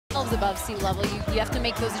themselves above sea level, you have to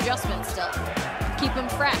make those adjustments still. Keep them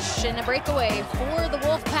fresh. And a breakaway for the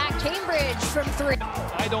Wolfpack. Cambridge from 3.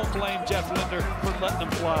 I don't blame Jeff Linder for letting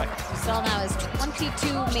them fly. Ducell now has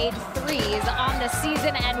 22 made threes on the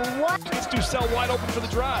season, and what? It's Ducell wide open for the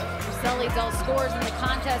drive. Ducell leads all scores in the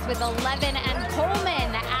contest with 11, and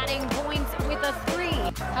Coleman adding points with a 3.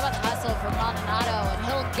 How about the hustle from Maldonado, and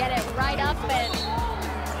he'll get it right up, and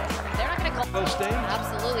they're not going to call.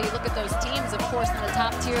 Absolutely. You look at those teams, of course, in the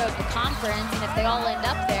top tier of the conference, and if they all end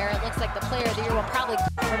up there, it looks like the player of the year will probably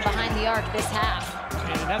come from behind the arc this half.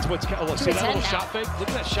 And that's what's, look, see that little shot fake? Look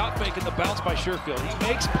at that shot fake and the bounce by Sherfield. He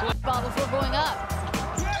makes play. Ball before going up.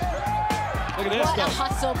 Look at this. What a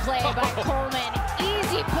hustle play by Coleman.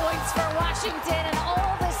 Easy points for Washington, and all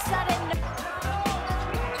of a sudden.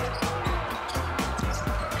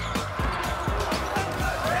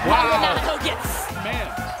 Wow. Maldonado gets.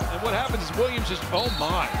 Man, and what happens is Williams just, oh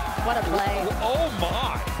my. What a play. Oh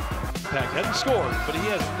my. Hasn't scored, but he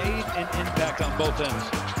has made an impact on both ends.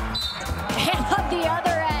 And on the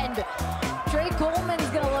other